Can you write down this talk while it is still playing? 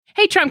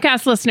Hey,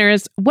 Trumpcast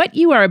listeners, what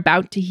you are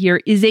about to hear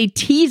is a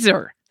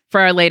teaser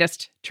for our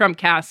latest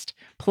Trumpcast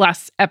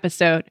Plus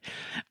episode.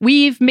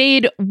 We've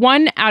made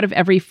 1 out of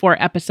every 4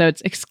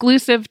 episodes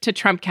exclusive to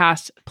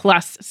Trumpcast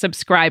Plus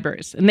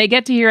subscribers, and they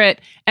get to hear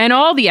it and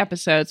all the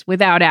episodes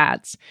without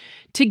ads.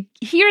 To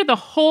hear the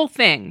whole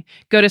thing,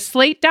 go to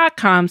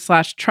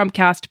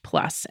slate.com/Trumpcast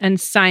Plus and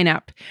sign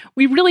up.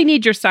 We really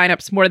need your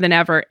signups more than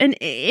ever, and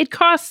it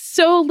costs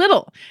so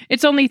little.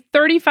 It's only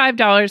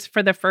 $35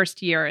 for the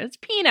first year. It's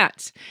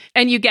peanuts.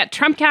 And you get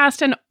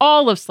Trumpcast and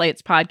all of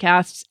Slate's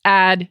podcasts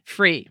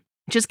ad-free.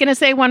 Just going to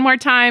say one more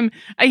time,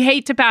 I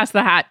hate to pass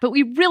the hat, but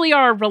we really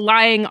are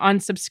relying on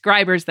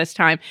subscribers this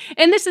time.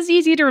 And this is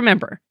easy to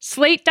remember.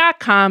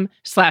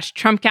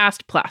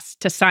 Slate.com/Trumpcast Plus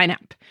to sign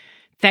up.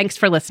 Thanks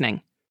for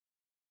listening.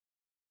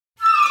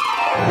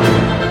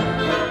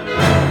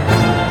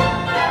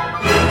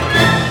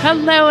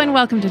 Hello and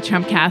welcome to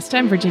Trumpcast.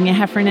 I'm Virginia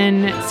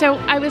Heffernan. So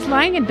I was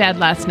lying in bed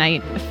last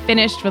night,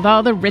 finished with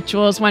all the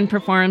rituals one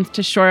performs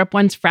to shore up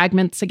one's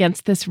fragments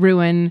against this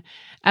ruin,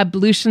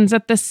 ablutions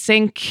at the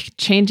sink,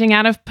 changing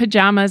out of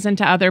pajamas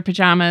into other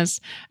pajamas,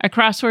 a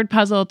crossword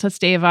puzzle to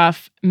stave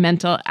off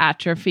mental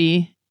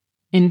atrophy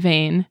in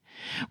vain,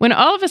 when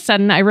all of a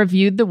sudden I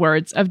reviewed the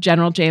words of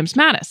General James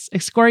Mattis,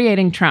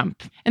 excoriating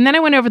Trump. And then I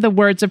went over the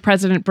words of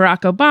President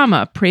Barack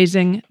Obama,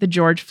 praising the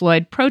George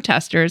Floyd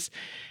protesters.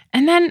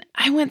 And then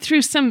I went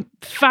through some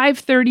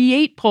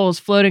 538 polls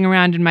floating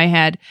around in my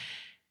head.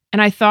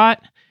 And I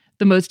thought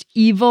the most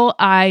evil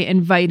eye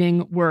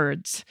inviting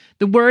words,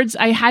 the words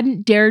I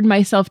hadn't dared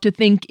myself to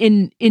think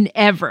in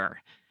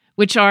ever,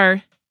 which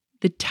are,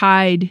 the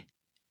tide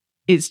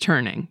is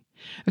turning.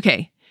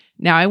 Okay.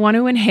 Now I want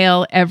to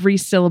inhale every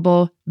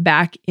syllable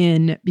back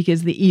in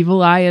because the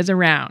evil eye is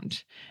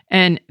around.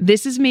 And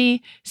this is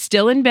me,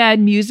 still in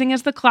bed, musing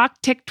as the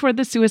clock ticked toward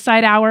the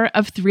suicide hour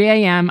of 3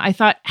 a.m. I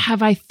thought,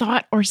 have I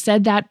thought or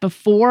said that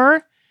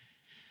before?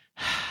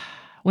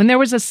 When there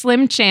was a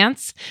slim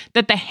chance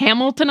that the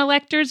Hamilton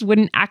electors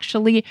wouldn't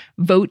actually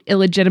vote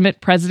illegitimate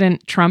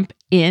President Trump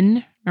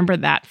in. Remember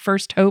that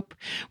first hope?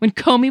 When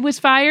Comey was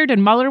fired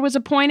and Mueller was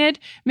appointed,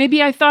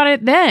 maybe I thought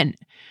it then.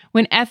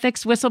 When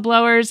ethics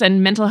whistleblowers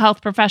and mental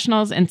health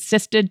professionals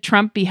insisted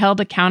Trump be held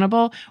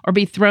accountable or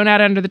be thrown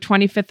out under the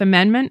 25th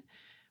Amendment?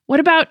 What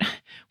about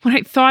when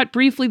I thought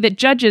briefly that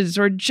judges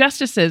or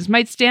justices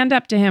might stand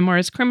up to him or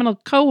his criminal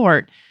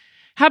cohort?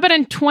 How about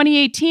in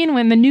 2018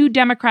 when the new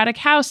Democratic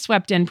House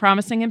swept in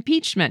promising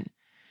impeachment?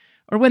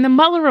 Or when the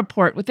Mueller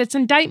report with its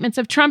indictments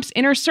of Trump's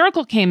inner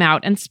circle came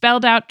out and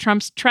spelled out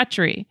Trump's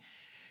treachery?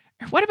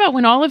 Or what about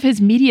when all of his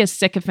media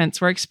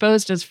sycophants were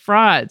exposed as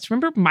frauds?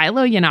 Remember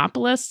Milo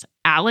Yiannopoulos,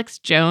 Alex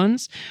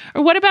Jones?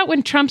 Or what about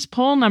when Trump's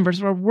poll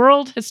numbers were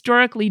world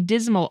historically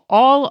dismal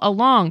all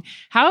along?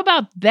 How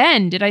about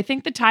then? Did I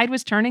think the tide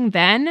was turning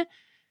then?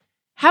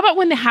 How about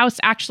when the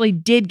House actually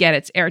did get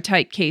its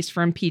airtight case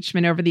for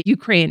impeachment over the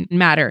Ukraine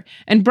matter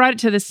and brought it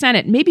to the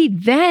Senate? Maybe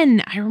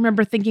then I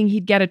remember thinking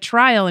he'd get a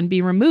trial and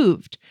be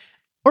removed.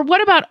 Or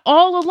what about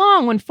all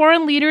along when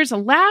foreign leaders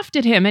laughed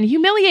at him and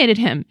humiliated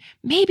him?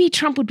 Maybe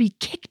Trump would be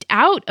kicked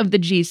out of the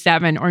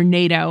G7 or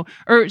NATO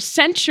or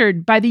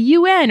censured by the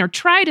UN or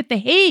tried at The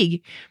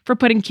Hague for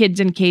putting kids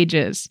in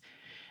cages.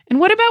 And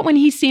what about when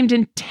he seemed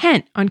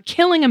intent on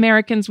killing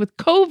Americans with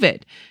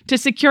COVID to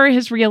secure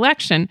his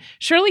reelection?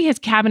 Surely his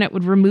cabinet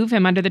would remove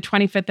him under the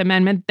 25th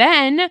Amendment.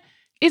 Then,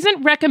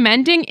 isn't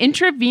recommending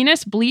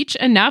intravenous bleach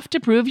enough to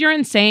prove you're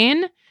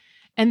insane?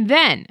 And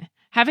then,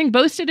 having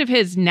boasted of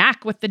his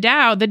knack with the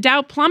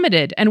Dow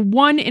plummeted and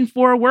 1 in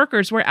 4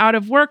 workers were out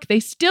of work. They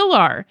still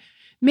are.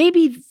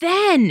 Maybe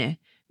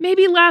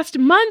last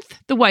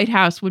month, the White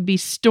House would be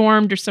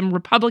stormed or some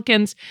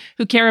Republicans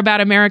who care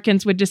about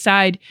Americans would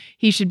decide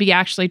he should be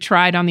actually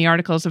tried on the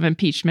articles of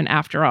impeachment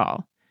after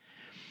all.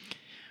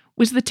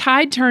 Was the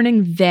tide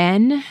turning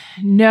then?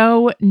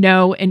 No,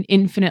 and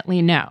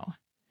infinitely no.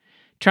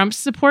 Trump's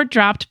support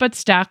dropped but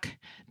stuck.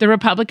 The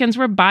Republicans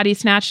were body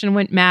snatched and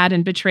went mad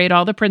and betrayed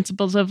all the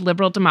principles of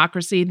liberal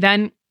democracy.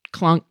 Then,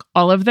 clunk,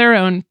 all of their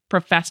own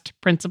professed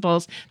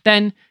principles.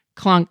 Then,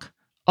 clunk,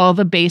 all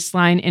the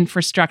baseline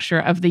infrastructure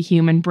of the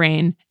human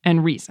brain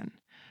and reason.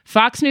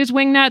 Fox News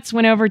wingnuts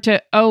went over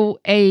to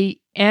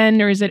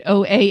OAN, or is it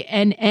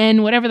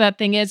OANN, whatever that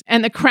thing is,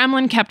 and the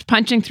Kremlin kept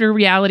punching through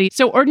reality.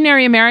 So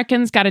ordinary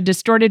Americans got a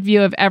distorted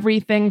view of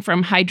everything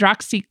from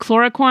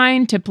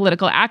hydroxychloroquine to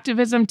political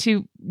activism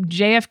to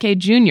JFK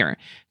Jr.,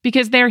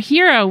 because their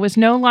hero was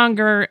no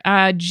longer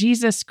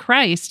Jesus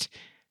Christ,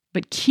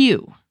 but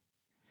Q.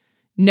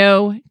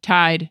 No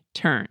tide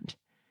turned.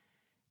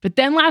 But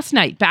then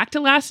back to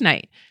last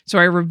night. So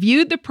I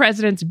reviewed the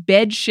president's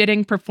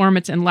bed-shitting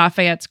performance in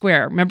Lafayette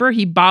Square. Remember,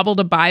 he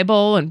bobbled a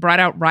Bible and brought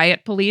out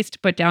riot police to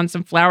put down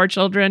some flower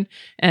children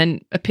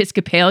and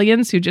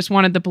Episcopalians who just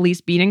wanted the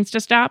police beatings to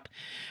stop.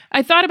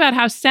 I thought about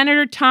how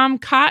Senator Tom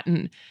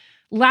Cotton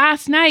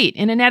last night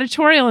in an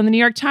editorial in the New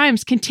York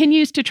Times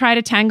continues to try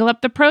to tangle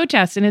up the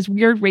protests in his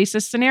weird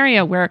racist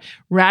scenario where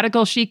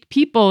radical chic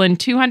people in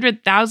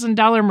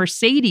 $200,000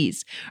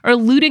 Mercedes are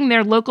looting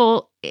their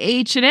local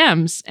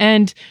H&Ms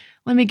and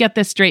let me get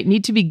this straight,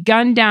 need to be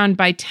gunned down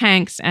by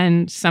tanks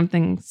and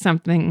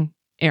something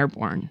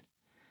airborne.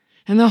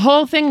 And the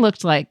whole thing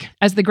looked like,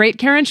 as the great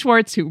Karen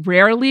Schwartz, who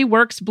rarely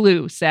works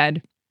blue,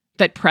 said,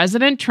 that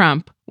President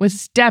Trump was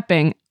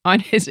stepping on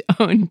his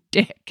own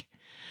dick.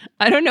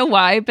 I don't know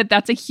why, but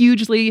that's a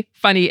hugely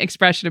funny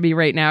expression to me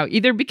right now,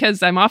 either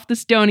because I'm off the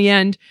stony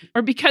end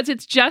or because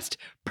it's just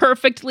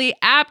perfectly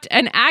apt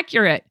and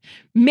accurate.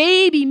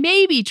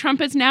 Maybe Trump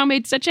has now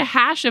made such a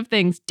hash of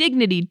things,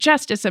 dignity,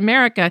 justice,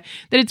 America,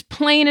 that it's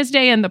plain as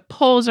day and the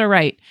polls are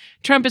right.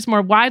 Trump is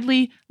more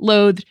widely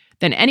loathed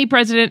than any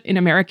president in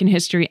American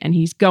history, and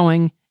he's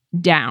going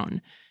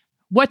down.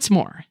 What's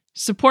more,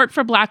 support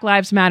for Black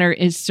Lives Matter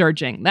is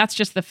surging. That's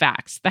just the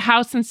facts. The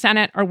House and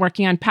Senate are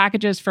working on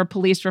packages for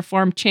police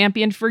reform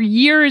championed for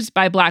years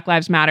by Black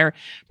Lives Matter,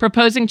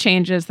 proposing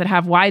changes that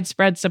have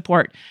widespread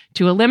support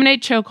to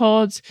eliminate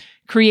chokeholds,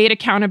 create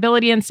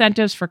accountability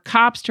incentives for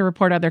cops to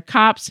report other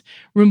cops,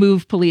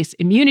 remove police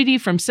immunity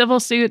from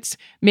civil suits,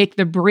 make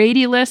the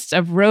Brady lists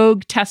of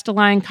rogue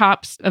test-align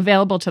cops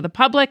available to the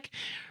public,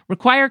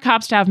 require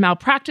cops to have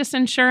malpractice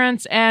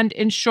insurance, and,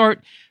 in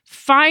short,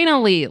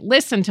 finally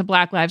listen to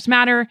Black Lives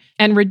Matter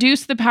and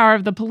reduce the power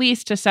of the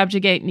police to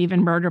subjugate and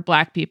even murder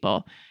Black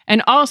people.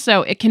 And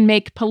also, it can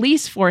make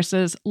police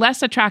forces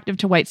less attractive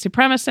to white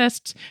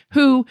supremacists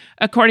who,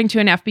 according to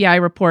an FBI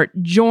report,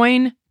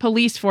 join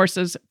police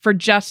forces for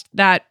just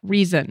that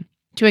reason,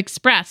 to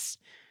express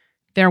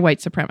their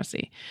white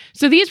supremacy.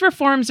 So these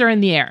reforms are in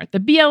the air. The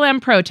BLM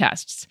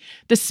protests,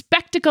 the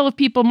spectacle of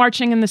people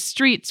marching in the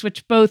streets,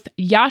 which both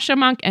Yascha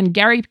Mounk and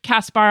Garry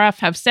Kasparov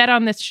have said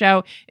on this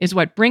show is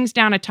what brings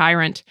down a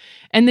tyrant,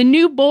 and the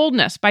new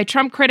boldness by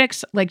Trump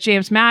critics like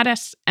James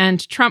Mattis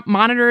and Trump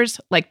monitors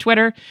like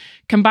Twitter,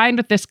 combined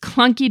with this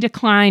clunky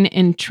decline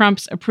in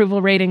Trump's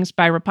approval ratings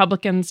by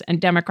Republicans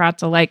and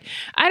Democrats alike.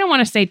 I don't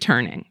want to say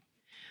turning.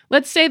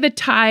 Let's say the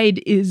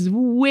tide is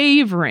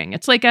wavering.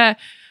 It's like a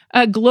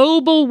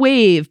global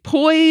wave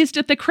poised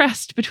at the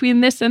crest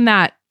between this and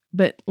that,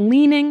 but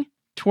leaning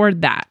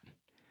toward that.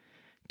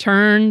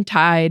 Turn,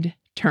 tide,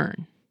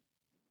 turn.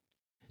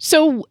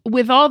 So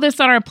with all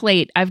this on our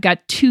plate, I've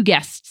got two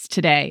guests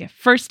today.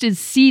 First is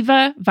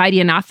Siva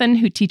Vaidyanathan,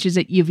 who teaches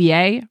at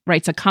UVA,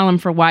 writes a column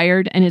for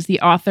Wired, and is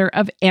the author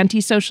of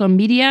Anti-Social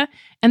Media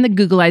and the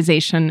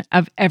Googleization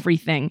of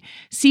Everything.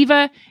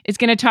 Siva is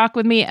going to talk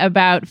with me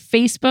about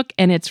Facebook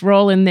and its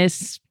role in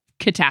this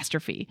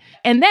catastrophe.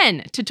 And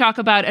then to talk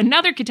about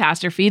another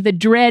catastrophe, the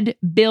dread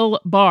Bill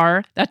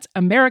Barr, that's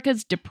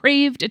America's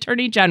depraved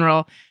Attorney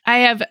General, I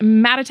have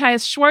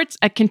Mattathias Schwartz,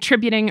 a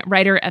contributing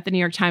writer at the New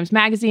York Times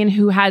Magazine,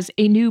 who has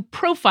a new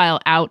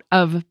profile out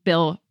of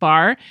Bill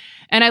Barr.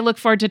 And I look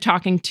forward to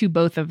talking to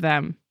both of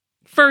them.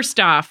 First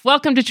off,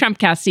 welcome to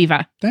Trumpcast,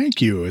 Siva.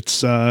 Thank you.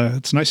 It's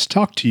nice to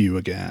talk to you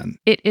again.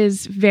 It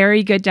is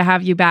very good to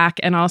have you back.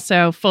 And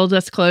also, full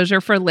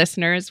disclosure for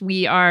listeners,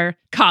 we are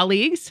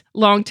colleagues,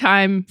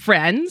 longtime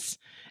friends,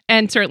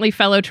 and certainly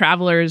fellow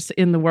travelers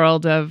in the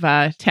world of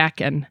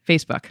tech and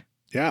Facebook.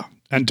 Yeah,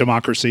 and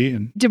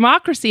democracy.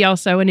 Democracy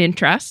also an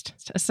interest,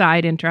 a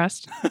side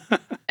interest.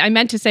 I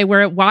meant to say we're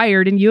at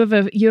Wired, and you have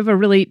a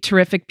really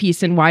terrific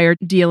piece in Wired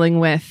dealing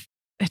with,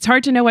 it's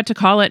hard to know what to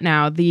call it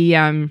now,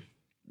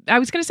 I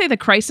was going to say the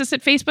crisis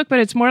at Facebook, but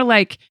it's more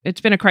like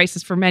it's been a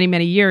crisis for many,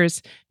 many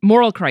years,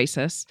 moral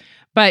crisis.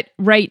 But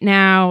right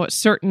now,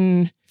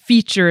 certain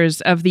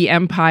features of the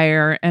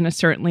empire and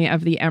certainly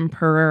of the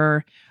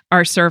emperor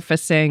are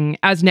surfacing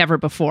as never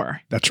before.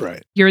 That's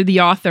right. You're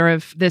the author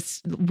of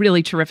this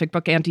really terrific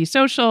book,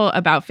 Antisocial,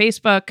 about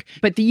Facebook.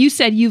 But you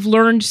said you've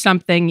learned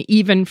something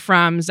even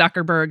from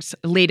Zuckerberg's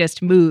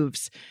latest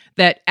moves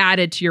that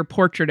added to your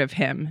portrait of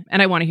him.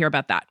 And I want to hear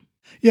about that.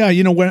 Yeah,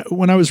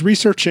 when I was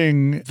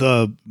researching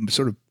the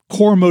sort of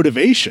core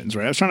motivations,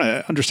 right? I was trying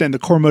to understand the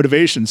core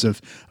motivations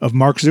of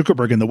Mark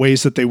Zuckerberg and the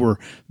ways that they were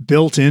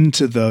built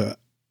into the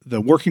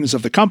workings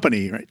of the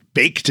company, right?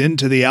 Baked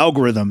into the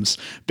algorithms,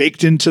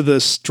 baked into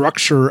the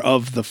structure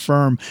of the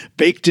firm,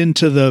 baked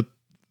into the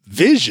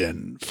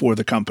vision for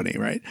the company,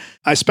 right?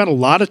 I spent a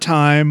lot of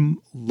time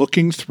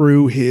looking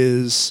through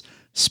his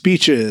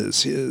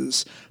speeches,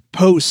 his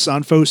posts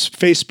on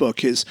Facebook,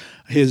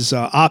 his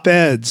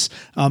op-eds,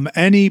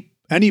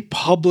 any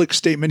public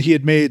statement he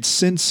had made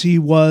since he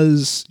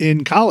was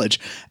in college.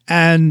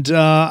 And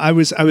I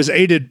was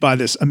aided by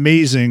this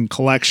amazing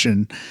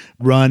collection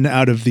run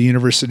out of the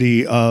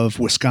University of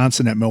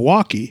Wisconsin at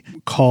Milwaukee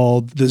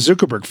called the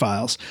Zuckerberg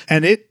Files.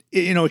 And it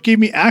gave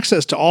me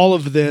access to all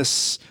of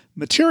this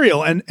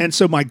material. And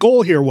so my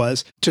goal here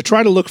was to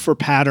try to look for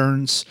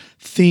patterns,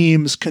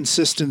 themes,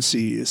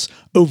 consistencies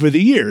over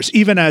the years,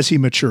 even as he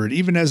matured,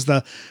 even as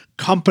the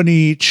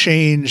company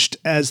changed,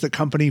 as the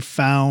company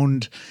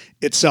found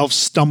itself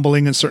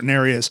stumbling in certain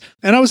areas.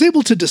 And I was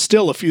able to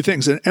distill a few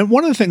things. And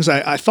one of the things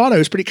I thought I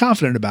was pretty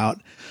confident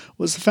about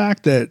was the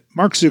fact that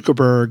Mark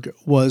Zuckerberg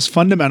was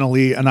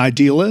fundamentally an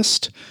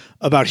idealist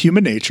about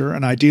human nature,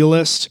 an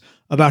idealist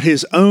about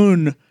his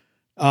own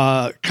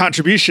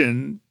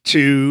contribution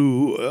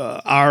to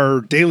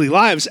our daily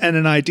lives, and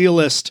an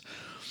idealist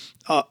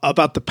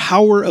about the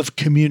power of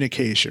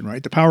communication,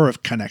 right? The power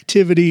of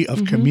connectivity,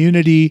 of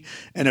community,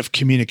 and of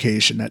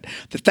communication.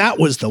 That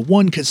was the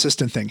one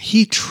consistent thing.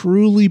 He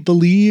truly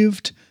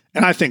believed,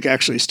 and I think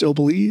actually still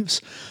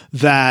believes,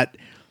 that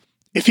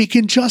if he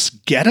can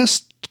just get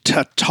us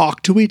to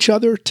talk to each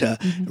other, to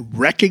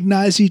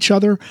recognize each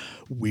other,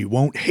 we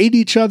won't hate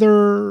each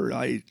other.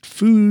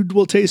 Food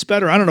will taste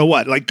better. I don't know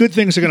what. Like, good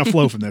things are going to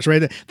flow from this,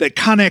 right? That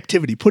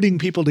connectivity, putting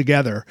people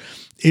together,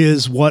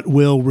 is what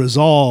will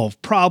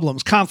resolve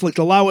problems, conflict,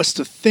 allow us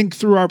to think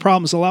through our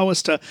problems, allow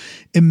us to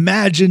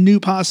imagine new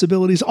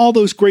possibilities. All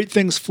those great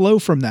things flow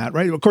from that,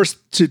 right? Of course,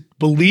 to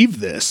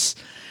believe this,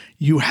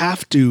 you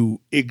have to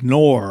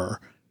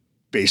ignore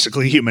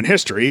basically human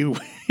history,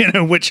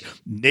 which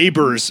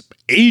neighbors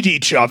ate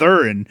each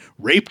other and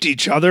raped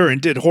each other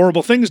and did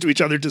horrible things to each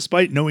other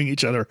despite knowing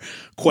each other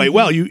quite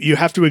well. You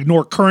have to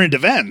ignore current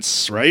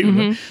events,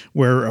 right?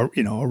 Where,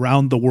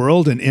 around the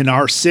world and in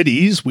our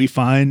cities, we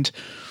find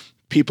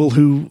people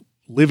who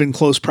live in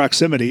close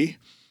proximity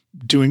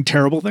doing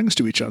terrible things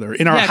to each other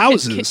in our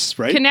houses,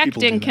 right?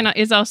 Connecting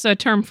is also a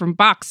term from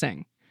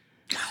boxing.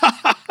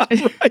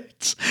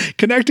 Right.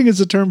 Connecting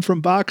is a term from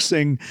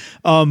boxing.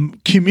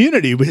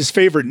 Community, his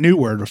favorite new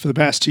word for the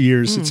past 2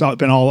 years. It's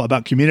been all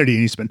about community,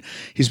 and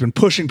he's been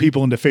pushing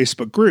people into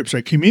Facebook groups.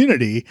 Right,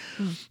 community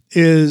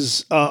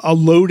is a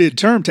loaded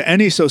term to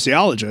any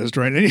sociologist.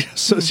 Right, any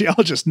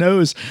sociologist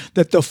knows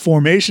that the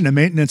formation and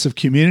maintenance of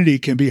community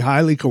can be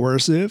highly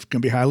coercive, can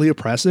be highly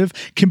oppressive,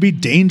 can be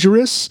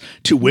dangerous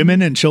to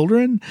women and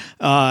children,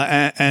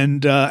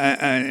 and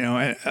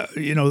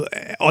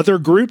other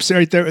groups.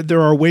 Right,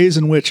 there are ways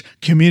in which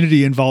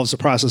community involves a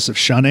process of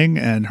shunning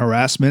and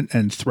harassment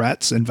and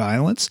threats and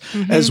violence,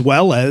 as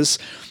well as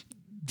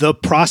the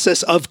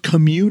process of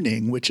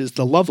communing, which is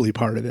the lovely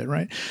part of it,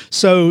 right?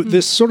 So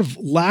this sort of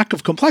lack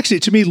of complexity,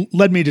 to me,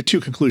 led me to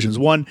two conclusions.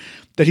 One,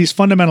 that he's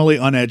fundamentally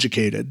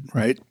uneducated,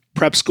 right?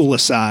 Prep school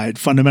aside,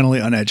 fundamentally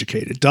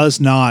uneducated,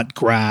 does not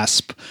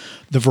grasp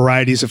the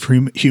varieties of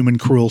human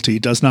cruelty,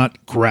 does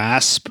not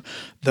grasp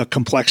the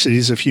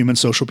complexities of human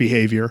social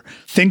behavior,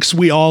 thinks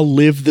we all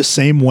live the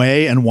same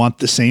way and want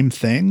the same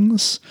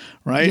things,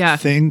 right? Yeah.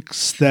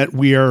 Thinks that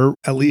we are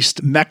at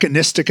least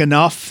mechanistic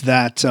enough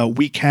that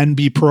we can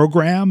be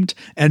programmed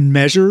and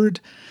measured.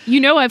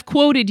 I've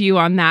quoted you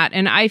on that,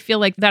 and I feel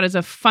like that is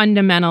a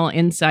fundamental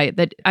insight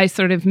that I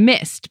sort of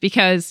missed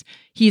because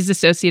he's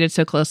associated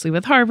so closely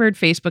with Harvard.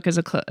 Facebook is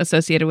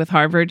associated with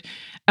Harvard.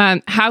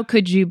 How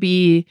could you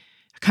be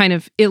kind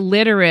of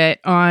illiterate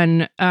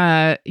on,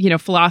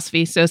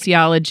 philosophy,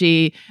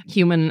 sociology,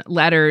 human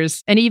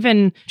letters, and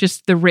even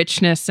just the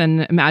richness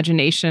and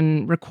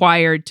imagination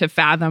required to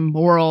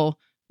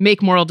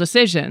make moral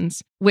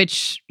decisions,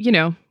 which,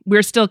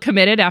 we're still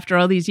committed after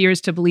all these years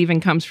to believing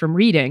comes from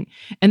reading,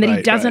 and that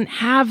he doesn't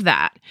have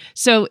that.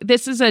 So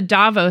this is a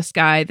Davos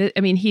guy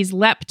he's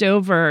leapt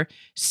over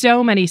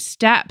so many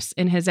steps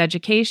in his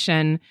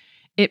education.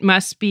 It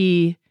must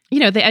be,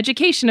 the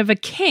education of a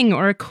king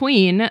or a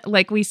queen,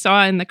 like we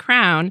saw in The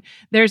Crown.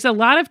 There's a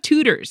lot of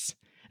tutors.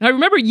 And I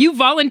remember you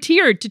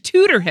volunteered to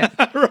tutor him.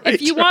 Right,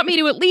 if you want me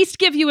to at least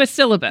give you a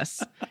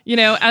syllabus,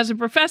 as a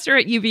professor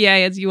at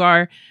UVA as you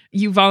are,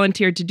 you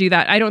volunteered to do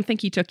that. I don't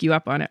think he took you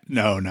up on it.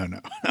 No.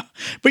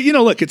 But,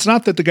 look, it's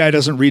not that the guy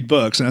doesn't read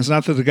books, and it's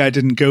not that the guy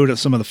didn't go to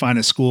some of the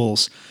finest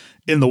schools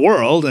in the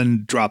world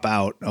and drop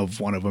out of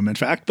one of them, in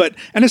fact.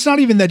 And it's not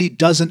even that he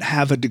doesn't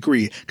have a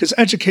degree, because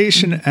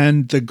education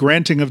and the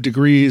granting of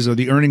degrees or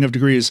the earning of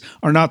degrees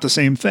are not the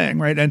same thing,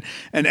 right? And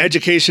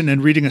education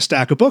and reading a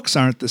stack of books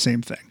aren't the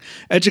same thing.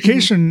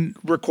 Education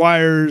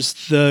requires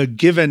the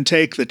give and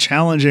take, the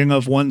challenging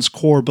of one's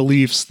core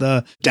beliefs,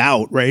 the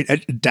doubt, right?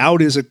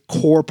 Doubt is a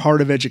core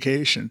part of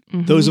education.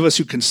 Those of us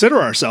who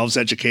consider ourselves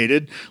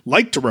educated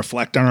like to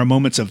reflect on our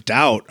moments of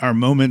doubt, our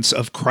moments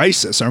of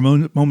crisis, our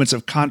moments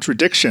of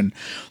contradiction,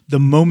 the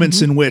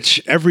moments in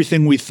which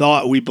everything we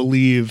thought we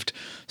believed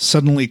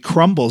suddenly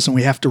crumbles and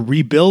we have to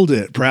rebuild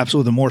it, perhaps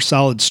with a more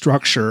solid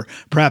structure,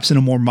 perhaps in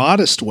a more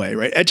modest way,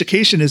 right?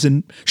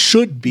 Education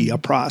should be a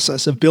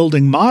process of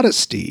building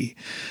modesty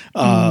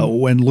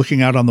when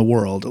looking out on the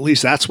world. At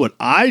least that's what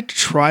I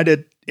try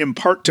to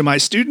impart to my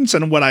students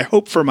and what I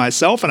hope for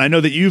myself. And I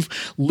know that you've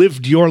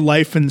lived your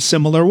life in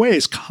similar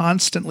ways,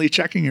 constantly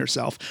checking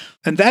yourself.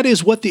 And that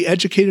is what the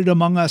educated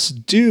among us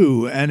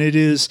do. And it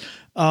is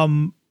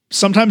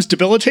sometimes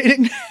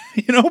debilitating,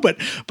 but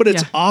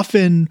it's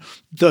often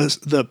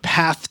the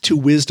path to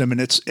wisdom,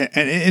 and it's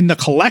in the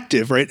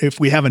collective, right? If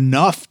we have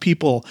enough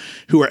people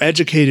who are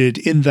educated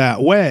in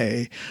that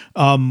way,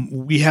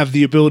 we have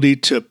the ability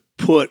to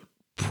put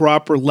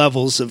proper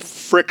levels of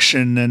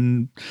friction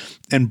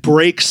and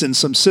breaks in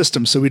some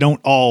systems, so we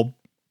don't all,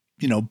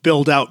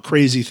 build out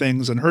crazy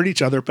things and hurt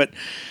each other. But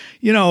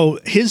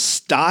his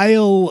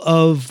style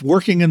of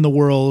working in the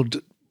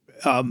world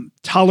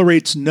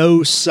tolerates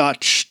no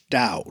such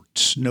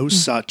doubt, no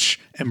such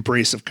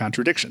embrace of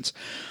contradictions.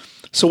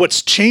 So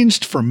what's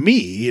changed for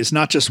me is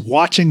not just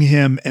watching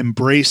him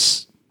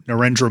embrace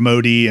Narendra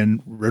Modi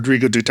and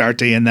Rodrigo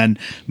Duterte and then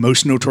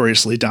most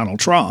notoriously Donald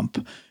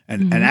Trump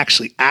and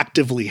actually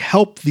actively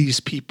help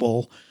these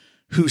people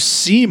who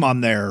seem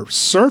on their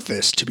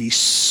surface to be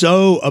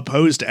so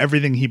opposed to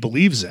everything he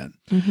believes in.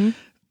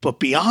 But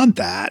beyond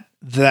that,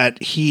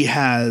 that he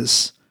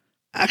has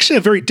actually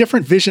a very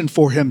different vision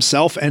for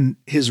himself and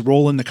his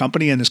role in the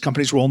company and his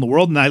company's role in the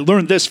world. And I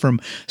learned this from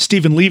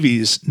Stephen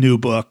Levy's new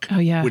book,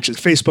 which is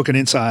Facebook and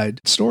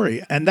Inside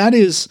Story. And that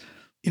is,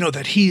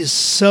 that he's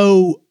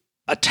so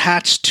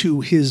attached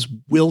to his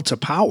will to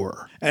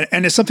power.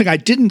 And it's something I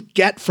didn't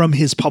get from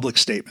his public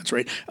statements,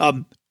 right?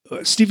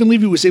 Stephen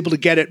Levy was able to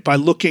get it by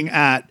looking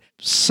at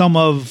some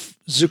of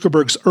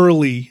Zuckerberg's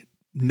early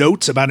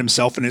notes about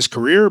himself and his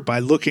career,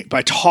 by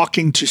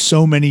talking to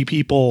so many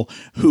people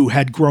who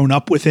had grown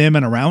up with him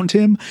and around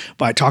him,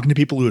 by talking to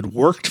people who had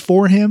worked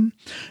for him.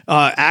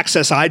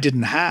 Access I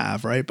didn't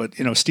have, right? But,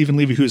 Stephen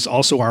Levy, who's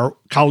also our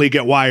colleague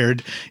at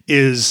Wired,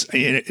 is,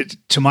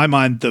 to my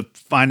mind, the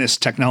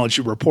finest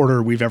technology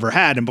reporter we've ever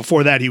had. And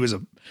before that, he was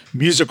a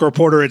music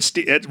reporter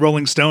at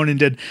Rolling Stone and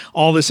did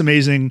all this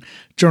amazing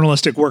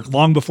journalistic work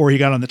long before he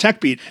got on the tech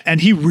beat.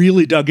 And he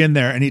really dug in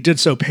there, and he did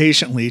so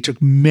patiently. It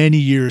took many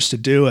years to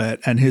do it.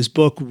 And his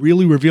book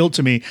really revealed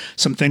to me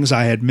some things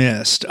I had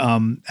missed.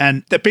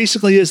 And that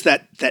basically is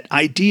that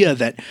idea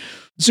that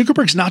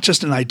Zuckerberg's not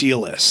just an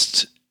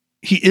idealist.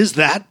 He is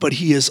that, but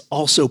he is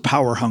also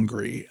power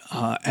hungry.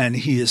 And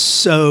he is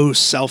so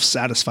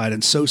self-satisfied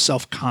and so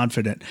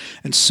self-confident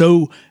and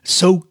so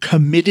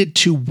committed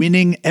to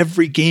winning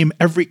every game,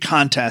 every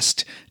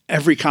contest,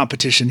 every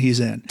competition he's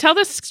in. Tell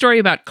this story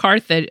about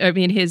Carthage. I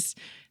mean, his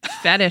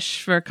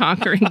fetish for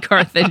conquering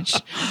Carthage.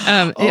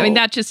 I mean,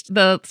 that just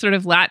the sort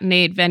of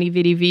Latinate Veni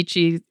Vidi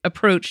Vici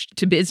approach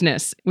to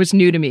business was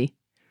new to me.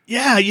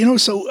 Yeah,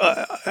 so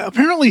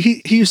apparently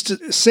he used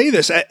to say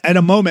this at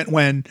a moment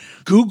when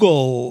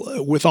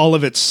Google, with all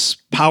of its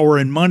power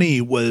and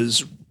money,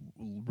 was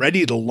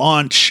ready to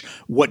launch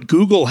what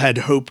Google had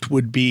hoped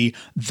would be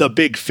the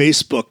big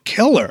Facebook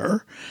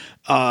killer.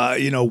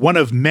 One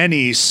of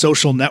many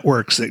social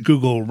networks that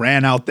Google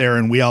ran out there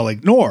and we all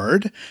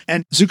ignored.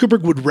 And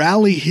Zuckerberg would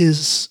rally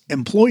his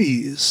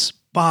employees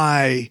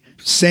by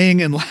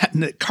saying in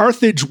Latin that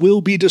Carthage will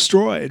be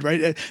destroyed,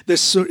 right?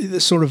 This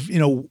sort of,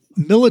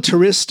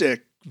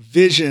 militaristic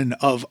vision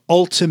of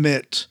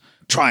ultimate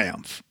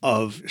triumph,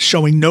 of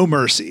showing no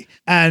mercy.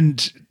 And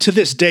to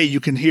this day, you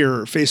can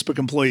hear Facebook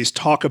employees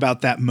talk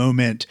about that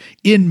moment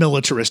in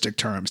militaristic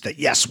terms, that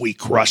yes, we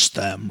crushed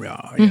them,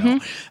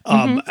 and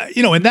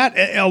that,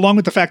 along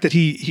with the fact that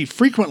he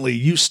frequently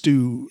used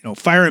to,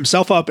 fire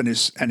himself up and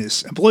his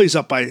employees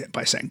up by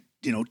saying,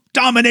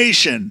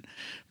 domination.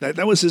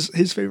 That was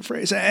his favorite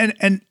phrase.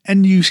 And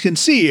you can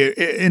see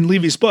in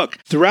Levy's book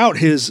throughout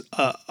his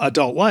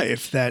adult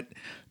life that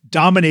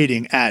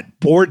dominating at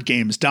board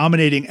games,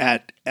 dominating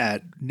at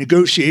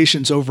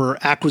negotiations over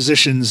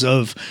acquisitions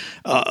of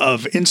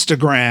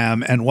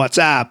Instagram and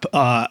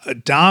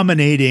WhatsApp,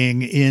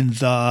 dominating in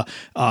the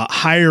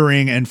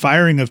hiring and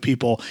firing of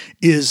people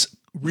is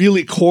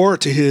really core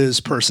to his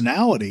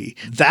personality.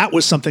 That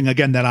was something,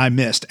 again, that I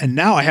missed. And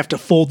now I have to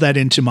fold that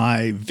into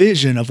my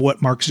vision of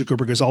what Mark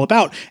Zuckerberg is all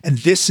about. And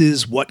this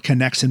is what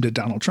connects him to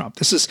Donald Trump.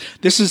 This is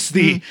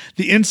the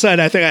insight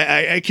I think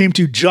I came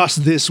to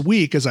just this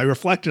week as I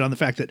reflected on the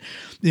fact that,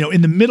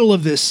 in the middle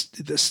of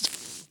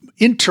this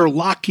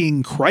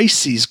interlocking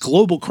crises,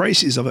 global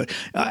crises of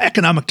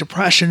economic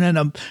depression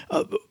and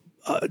a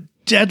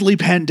deadly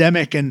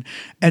pandemic, and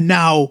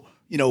now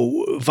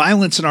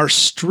violence in our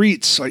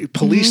streets, like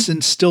police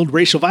instilled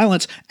racial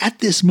violence. At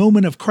this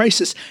moment of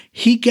crisis,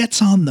 he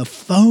gets on the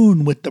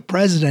phone with the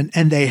president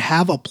and they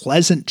have a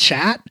pleasant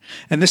chat.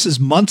 And this is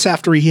months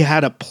after he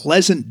had a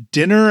pleasant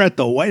dinner at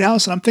the White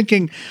House. And I'm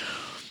thinking,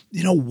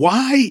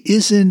 why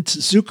isn't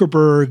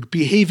Zuckerberg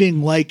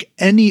behaving like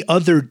any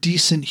other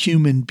decent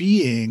human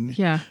being?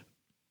 Yeah.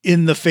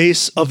 In the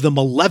face of the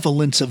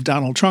malevolence of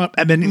Donald Trump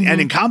and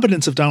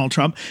incompetence of Donald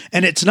Trump.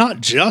 And it's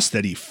not just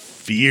that he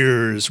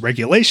fears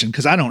regulation,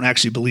 because I don't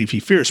actually believe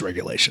he fears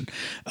regulation.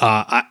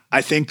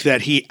 I think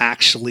that he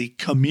actually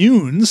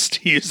communes,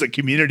 to use the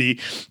community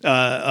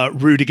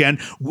route again,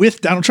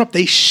 with Donald Trump.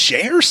 They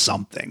share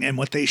something. And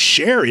what they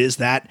share is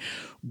that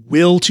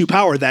will to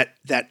power, that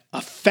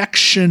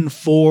affection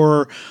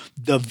for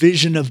the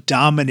vision of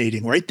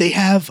dominating, right? They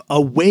have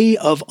a way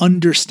of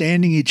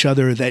understanding each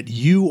other that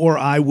you or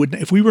I wouldn't.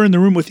 If we were in the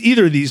room with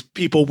either of these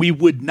people, we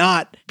would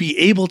not be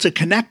able to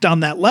connect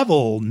on that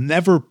level,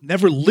 never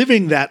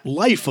living that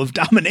life of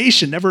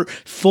domination, never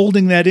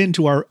folding that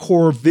into our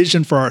core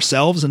vision for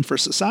ourselves and for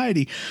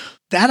society.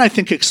 That, I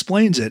think,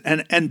 explains it.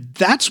 And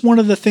that's one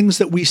of the things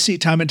that we see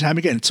time and time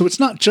again. So it's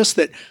not just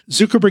that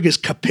Zuckerberg is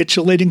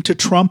capitulating to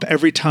Trump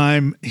every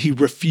time he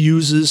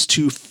refuses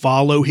to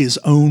follow his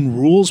own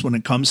rules when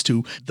it comes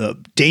to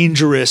the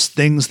dangerous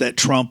things that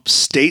Trump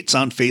states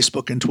on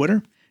Facebook and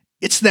Twitter.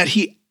 It's that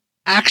he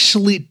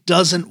actually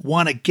doesn't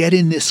want to get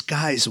in this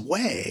guy's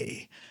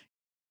way.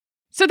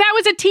 So that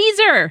was a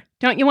teaser.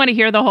 Don't you want to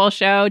hear the whole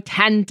show?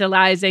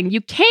 Tantalizing.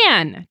 You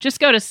can. Just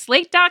go to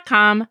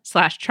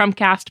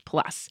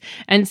slate.com/TrumpCast+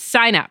 and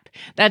sign up.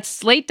 That's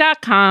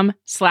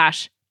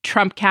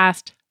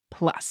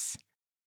slate.com/TrumpCast+.